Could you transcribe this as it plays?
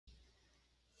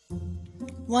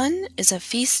One is a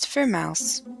Feast for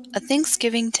Mouse, a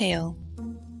Thanksgiving Tale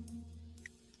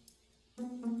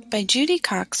by Judy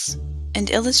Cox and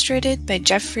illustrated by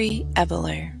Jeffrey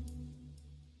Ebeler.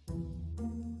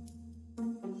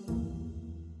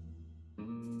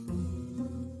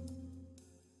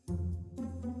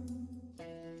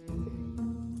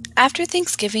 After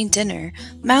Thanksgiving dinner,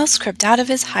 Mouse crept out of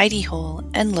his hidey hole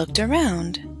and looked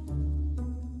around.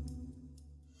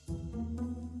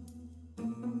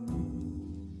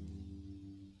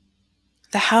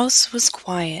 The house was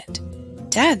quiet.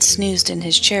 Dad snoozed in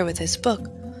his chair with his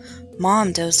book.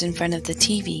 Mom dozed in front of the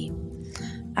TV.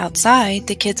 Outside,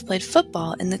 the kids played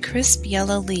football in the crisp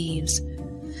yellow leaves.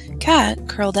 Cat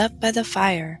curled up by the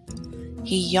fire.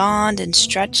 He yawned and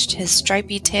stretched his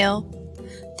stripy tail.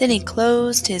 Then he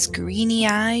closed his greeny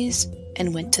eyes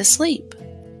and went to sleep.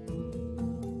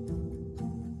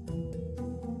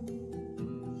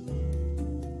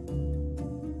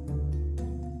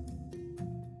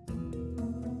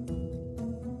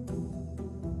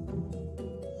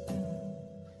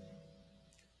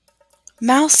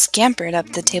 Mouse scampered up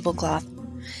the tablecloth.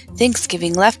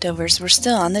 Thanksgiving leftovers were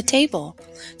still on the table.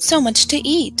 So much to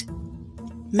eat.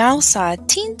 Mouse saw a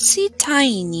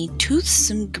teensy-tiny,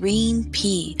 toothsome green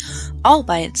pea all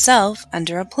by itself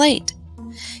under a plate.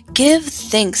 "Give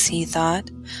thanks," he thought.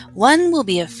 "One will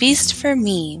be a feast for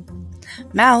me."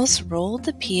 Mouse rolled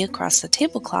the pea across the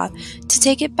tablecloth to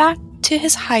take it back to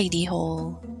his hidey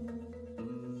hole.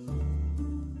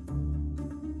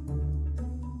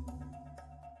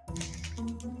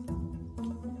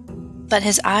 But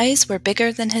his eyes were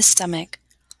bigger than his stomach.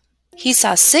 He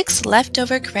saw 6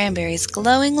 leftover cranberries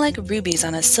glowing like rubies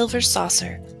on a silver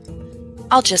saucer.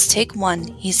 "I'll just take one,"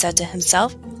 he said to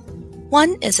himself.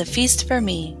 "One is a feast for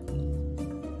me."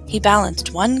 He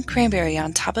balanced one cranberry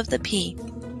on top of the pea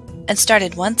and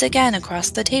started once again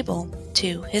across the table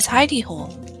to his hidey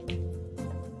hole.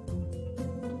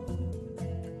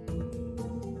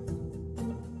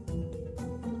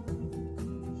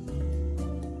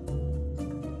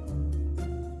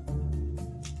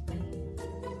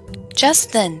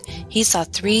 Just then, he saw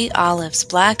 3 olives,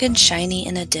 black and shiny,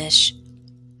 in a dish.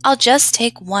 "I'll just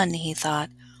take one," he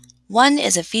thought. "One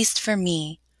is a feast for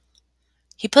me."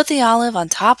 He put the olive on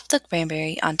top of the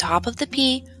cranberry, on top of the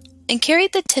pea, and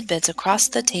carried the tidbits across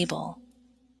the table.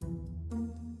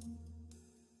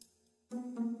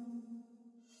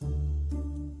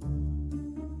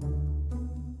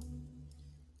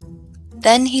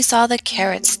 Then he saw the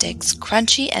carrot sticks,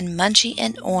 crunchy and munchy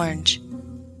and orange.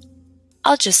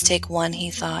 "I'll just take one,"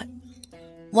 he thought.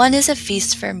 "One is a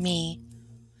feast for me."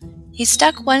 He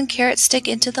stuck one carrot stick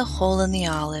into the hole in the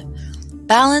olive,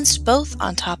 balanced both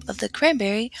on top of the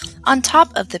cranberry, on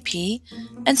top of the pea,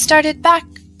 and started back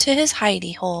to his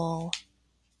hidey hole.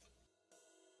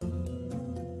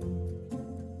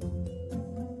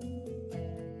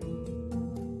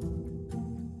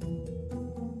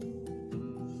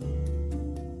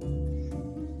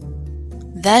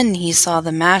 Then he saw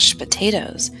the mashed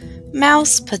potatoes.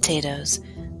 Mouse potatoes.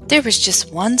 There was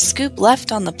just one scoop left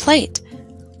on the plate.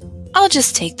 "I'll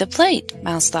just take the plate,"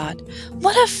 Mouse thought.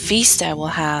 "What a feast I will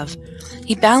have."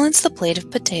 He balanced the plate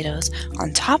of potatoes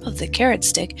on top of the carrot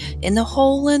stick, in the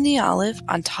hole in the olive,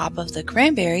 on top of the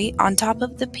cranberry, on top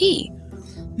of the pea.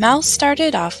 Mouse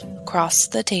started off across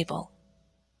the table.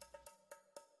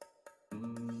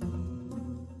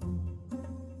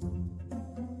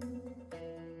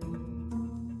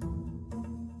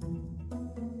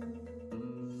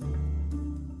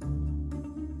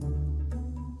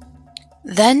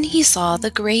 Then he saw the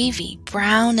gravy,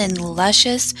 brown and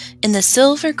luscious, in the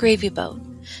silver gravy boat.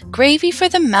 "Gravy for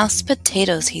the mouse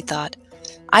potatoes," he thought.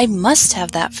 "I must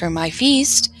have that for my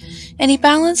feast." And he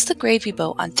balanced the gravy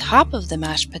boat on top of the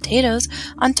mashed potatoes,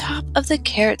 on top of the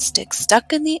carrot stick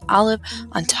stuck in the olive,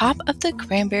 on top of the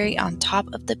cranberry, on top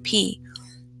of the pea.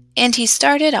 And he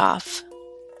started off.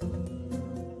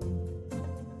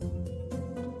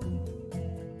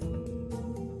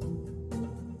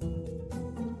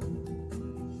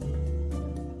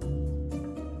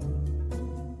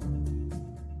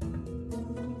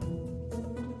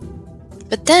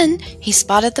 But then he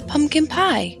spotted the pumpkin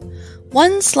pie.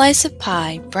 One slice of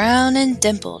pie, brown and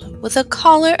dimpled, with a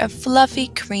collar of fluffy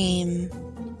cream.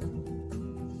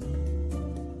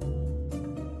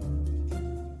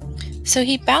 So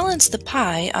he balanced the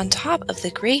pie on top of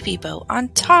the gravy boat, on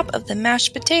top of the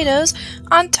mashed potatoes,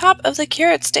 on top of the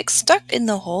carrot stick stuck in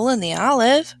the hole in the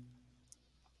olive,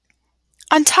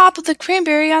 on top of the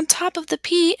cranberry, on top of the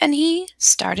pea, and he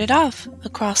started off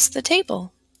across the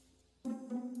table.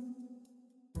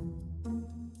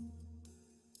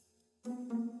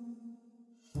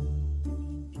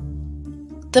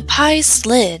 The pie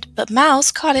slid, but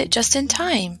Mouse caught it just in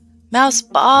time. Mouse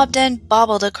bobbed and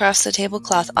bobbled across the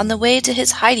tablecloth on the way to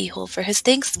his hidey hole for his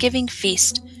Thanksgiving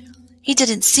feast. He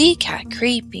didn't see Cat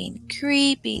creeping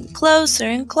closer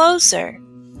and closer.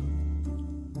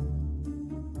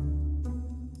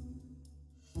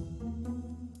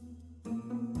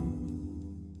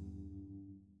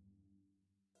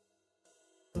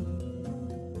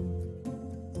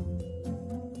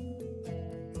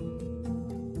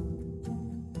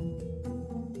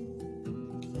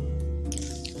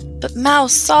 But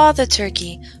Mouse saw the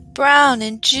turkey, brown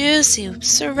and juicy,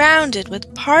 surrounded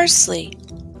with parsley.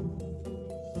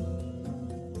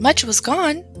 Much was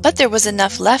gone, but there was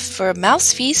enough left for a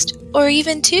mouse feast, or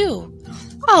even two.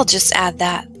 I'll just add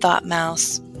that, thought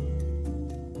Mouse.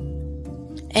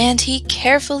 And he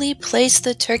carefully placed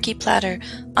the turkey platter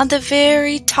on the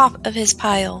very top of his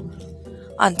pile.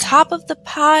 On top of the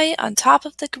pie, on top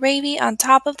of the gravy, on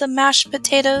top of the mashed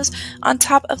potatoes, on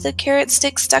top of the carrot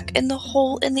stick stuck in the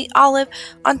hole in the olive,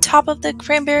 on top of the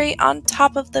cranberry, on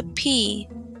top of the pea.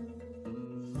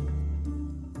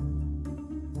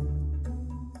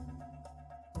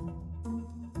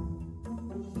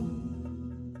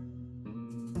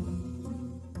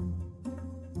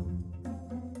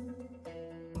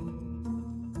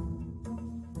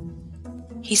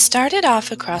 He started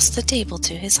off across the table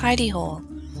to his hidey hole,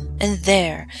 and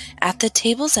there, at the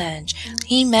table's edge,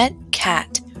 he met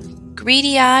Cat,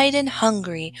 greedy-eyed and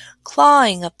hungry,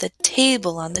 clawing up the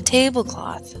table on the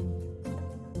tablecloth.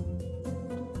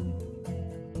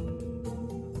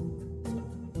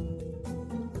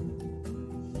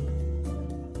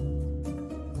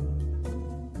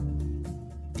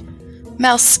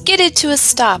 Mouse skidded to a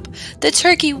stop. The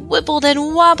turkey wibbled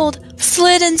and wobbled,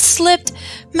 slid and slipped.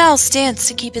 Mouse danced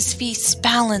to keep his feet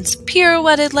balanced,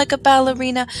 pirouetted like a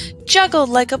ballerina, juggled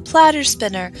like a platter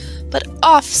spinner. But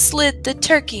off slid the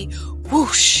turkey,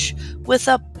 whoosh, with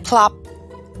a plop,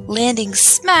 landing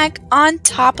smack on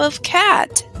top of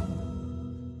Cat.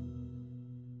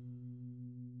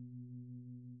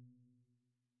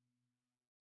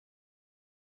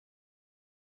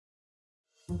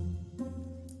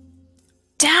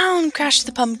 Down crashed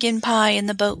the pumpkin pie in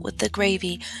the boat with the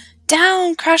gravy.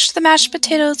 Down crashed the mashed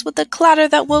potatoes with the clatter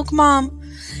that woke Mom.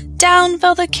 Down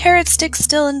fell the carrot stick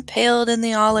still impaled in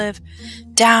the olive.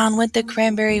 Down went the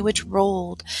cranberry, which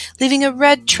rolled, leaving a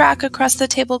red track across the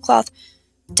tablecloth.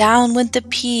 Down went the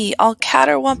pea, all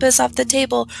catterwampus off the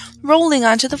table, rolling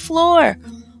onto the floor.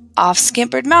 Off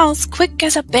scampered Mouse, quick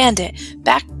as a bandit,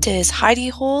 back to his hidey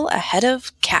hole ahead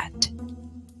of Cat.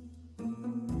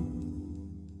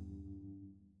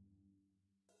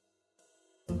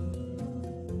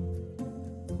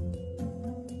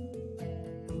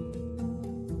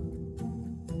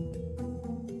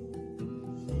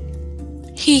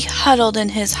 He huddled in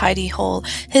his hidey hole,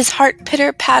 his heart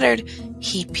pitter-pattered.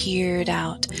 He peered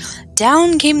out.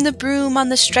 Down came the broom on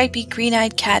the stripy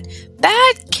green-eyed cat.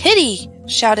 "Bad kitty!"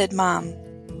 shouted Mom.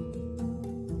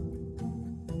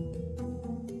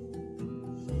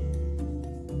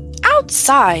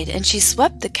 Outside, and she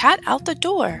swept the cat out the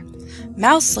door.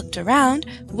 Mouse looked around,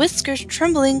 whiskers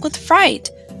trembling with fright.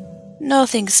 "No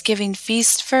Thanksgiving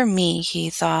feast for me,"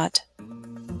 he thought.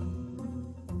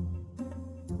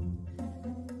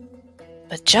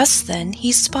 But just then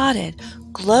he spotted,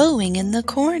 glowing in the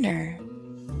corner,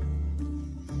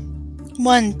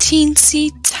 one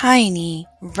teensy tiny,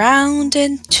 round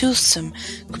and toothsome,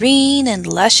 green and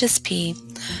luscious pea.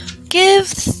 "Give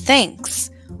thanks,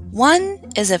 one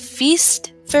is a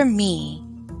feast for me."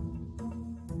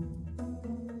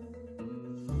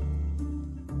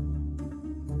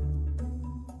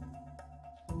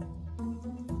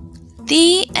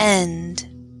 The end.